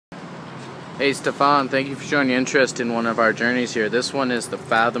Hey Stefan, thank you for showing your interest in one of our journeys here. This one is the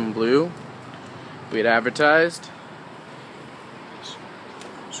Fathom Blue we had advertised.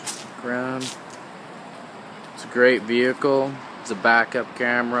 Ground. It's a great vehicle. It's a backup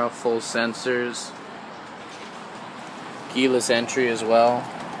camera, full sensors, keyless entry as well.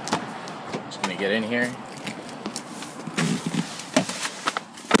 Just gonna get in here.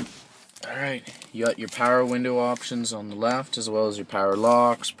 Alright, you got your power window options on the left, as well as your power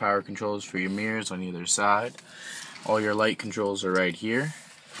locks, power controls for your mirrors on either side. All your light controls are right here.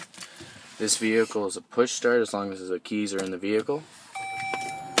 This vehicle is a push start as long as the keys are in the vehicle.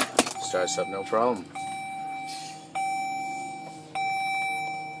 Starts up no problem.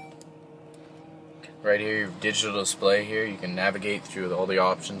 Right here, your digital display here. You can navigate through all the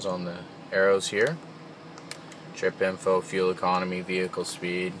options on the arrows here. Trip info, fuel economy, vehicle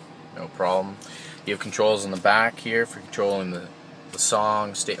speed. No problem. You have controls on the back here for controlling the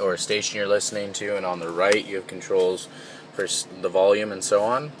song or station you're listening to, and on the right you have controls for the volume and so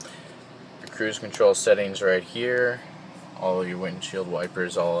on. Your cruise control settings right here. All your windshield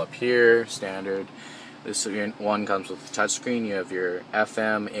wipers all up here, standard. This one comes with a touchscreen. You have your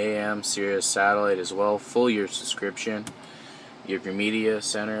FM, AM, Sirius satellite as well, full year subscription. You have your media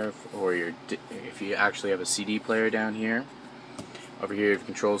center, or if you actually have a CD player down here. Over here you have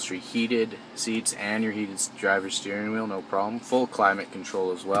controls for your heated seats and your heated driver's steering wheel, no problem. Full climate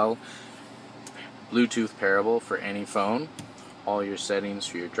control as well. Bluetooth pairable for any phone. All your settings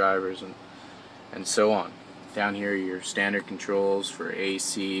for your drivers and so on. Down here your standard controls for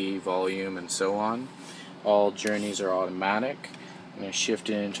AC, volume, and so on. All journeys are automatic. I'm going to shift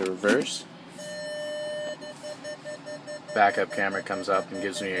it into reverse. Backup camera comes up and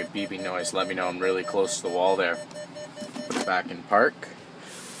gives me a beeping noise. Let me know I'm really close to the wall there. Put it back in park.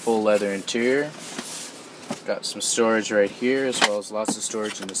 Full leather interior. Got some storage right here, as well as lots of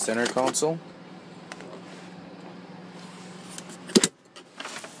storage in the center console.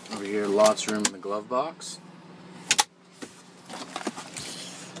 Over here, lots of room in the glove box.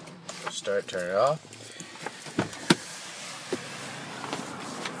 Start, turn it off.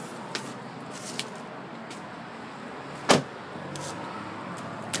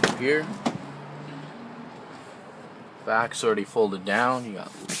 Here. Back's already folded down. You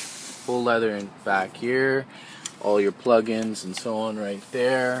got full leather in back here. All your plug-ins and so on right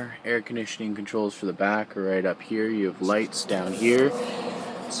there. Air conditioning controls for the back are right up here. You have lights down here.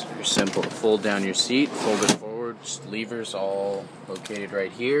 It's very simple to fold down your seat, fold it forward. Just levers all located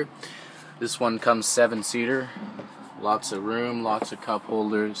right here. This one comes 7-seater. Lots of room, lots of cup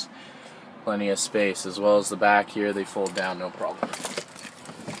holders, plenty of space, as well as the back here. They fold down no problem.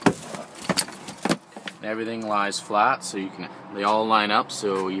 And everything lies flat, so they all line up,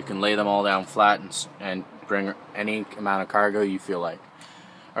 so you can lay them all down flat and bring any amount of cargo you feel like.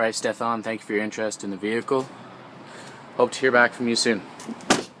 Alright, Stefan, thank you for your interest in the vehicle. Hope to hear back from you soon.